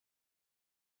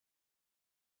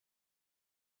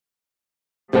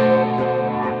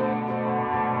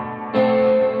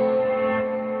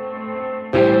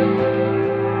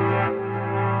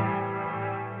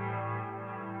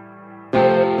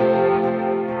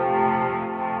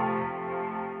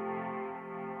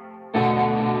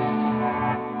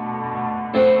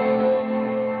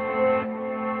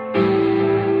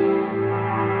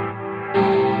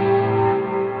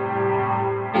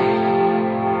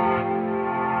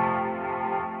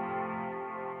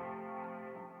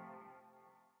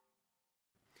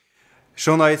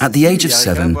At the age of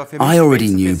 7, I already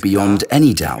knew beyond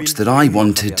any doubt that I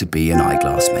wanted to be an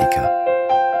eyeglass maker.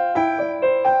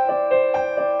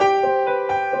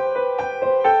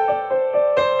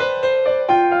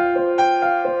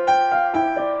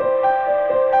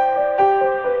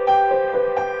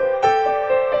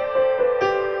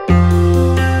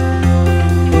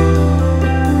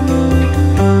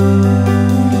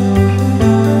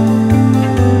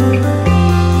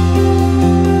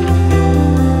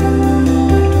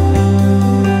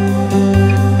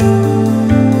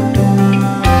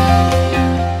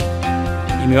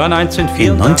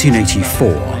 In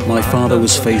 1984, my father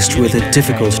was faced with a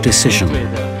difficult decision: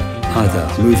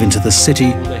 either move into the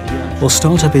city or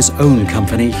start up his own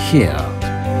company here.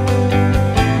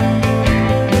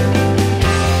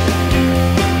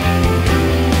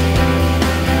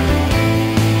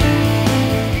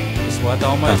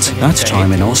 At that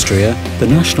time in Austria, the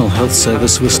National Health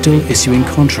Service was still issuing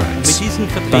contracts.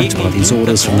 Backed by these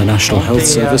orders from the National Health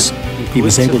Service, he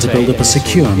was able to build up a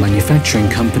secure manufacturing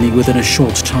company within a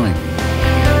short time.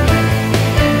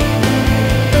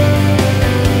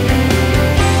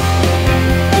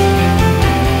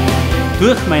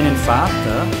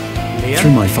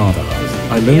 Through my father,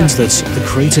 I learned that the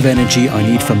creative energy I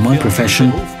need for my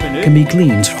profession can be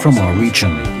gleaned from our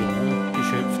region.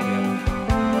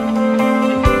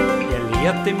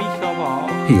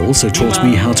 He also taught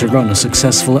me how to run a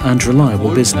successful and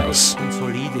reliable business.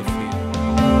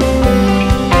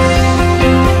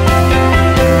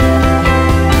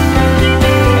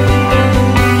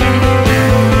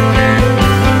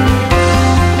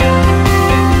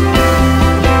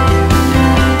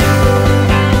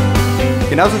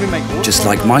 Just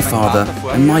like my father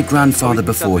and my grandfather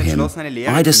before him,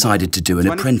 I decided to do an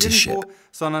apprenticeship.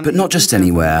 But not just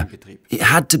anywhere, it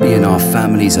had to be in our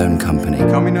family's own company.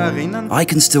 I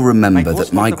can still remember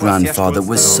that my grandfather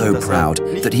was so proud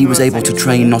that he was able to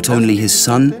train not only his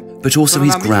son, but also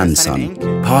his grandson,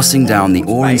 passing down the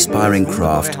awe-inspiring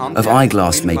craft of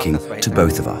eyeglass making to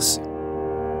both of us.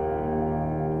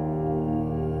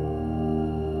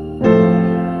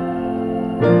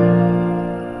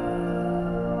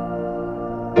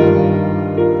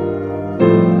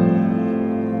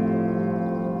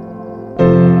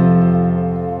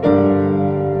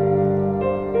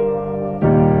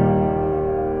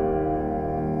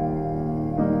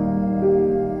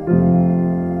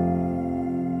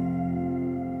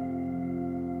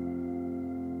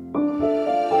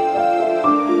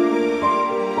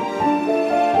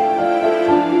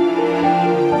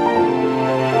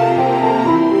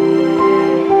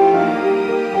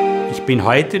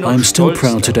 I'm still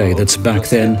proud today that back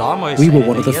then, we were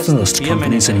one of the first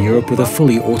companies in Europe with a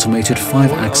fully automated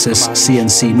 5-axis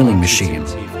CNC milling machine.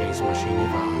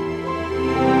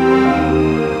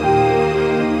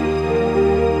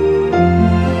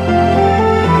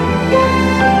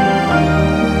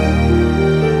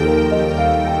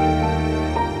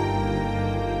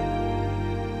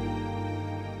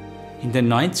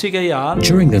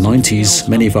 During the 90s,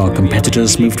 many of our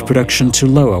competitors moved production to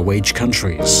lower-wage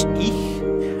countries.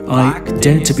 I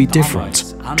dared to be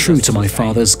different, true to my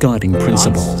father's guiding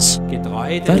principles.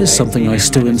 That is something I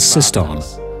still insist on,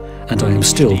 and I am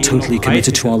still totally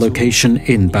committed to our location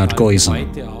in Bad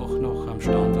Geusen.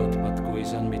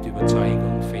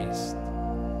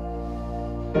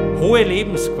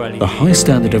 The high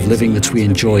standard of living that we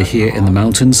enjoy here in the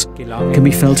mountains can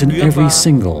be felt in every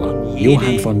single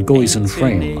Johann von Geusen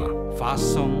frame.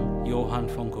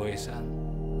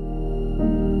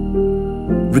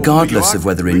 Regardless of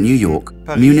whether in New York,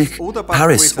 Munich,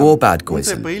 Paris or Bad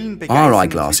Geusen, our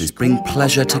eyeglasses bring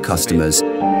pleasure to customers.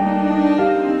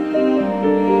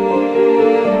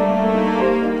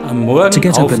 To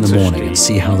get up in the morning and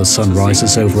see how the sun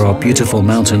rises over our beautiful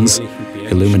mountains,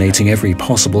 illuminating every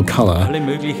possible color,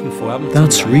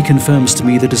 that reconfirms to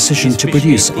me the decision to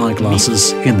produce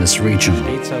eyeglasses in this region.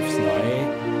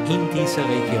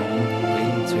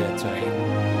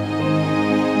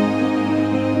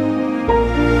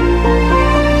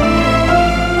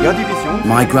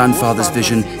 My grandfather's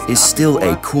vision is still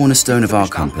a cornerstone of our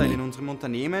company,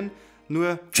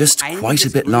 just quite a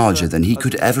bit larger than he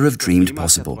could ever have dreamed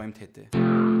possible.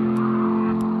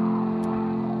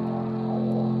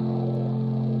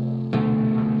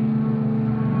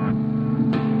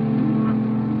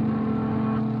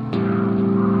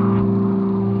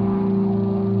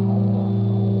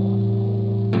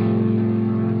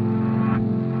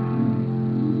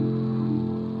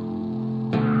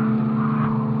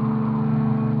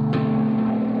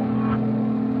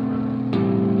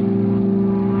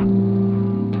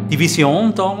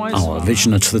 Our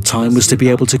vision at the time was to be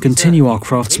able to continue our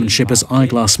craftsmanship as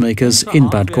eyeglass makers in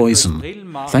Bad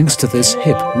Geusen, thanks to this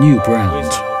hip new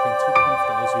brand.